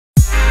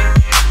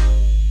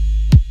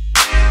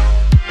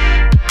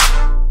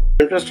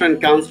Interested in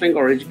counseling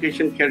or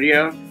education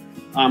career,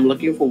 I'm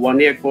looking for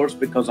 1 year course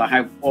because I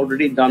have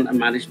already done a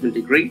management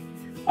degree.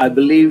 I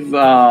believe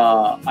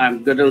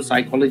I'm good in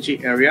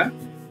psychology area.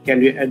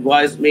 Can you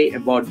advise me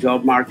about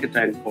job market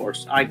and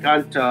course? I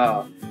can't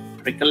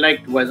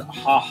recollect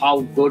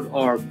how good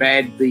or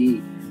bad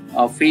the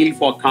field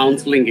for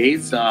counseling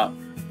is.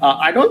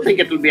 I don't think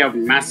it will be a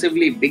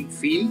massively big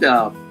field,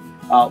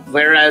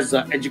 whereas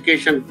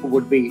education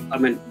would be,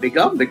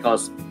 bigger,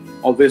 because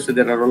obviously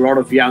there are a lot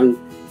of young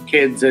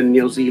kids in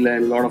New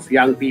Zealand, a lot of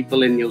young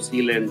people in New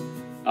Zealand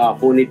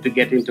who need to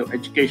get into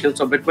education.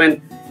 So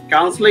between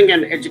counseling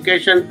and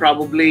education,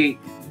 probably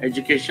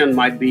education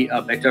might be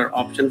a better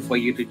option for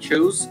you to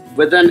choose.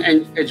 Within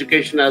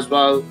education as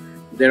well,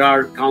 there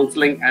are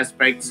counseling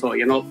aspects. So,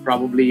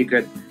 probably you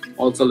could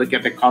also look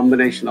at a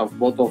combination of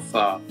both of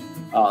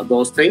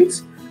those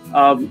things.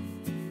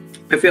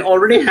 If you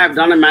already have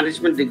done a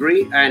management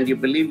degree and you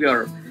believe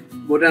you're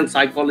good in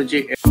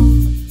psychology,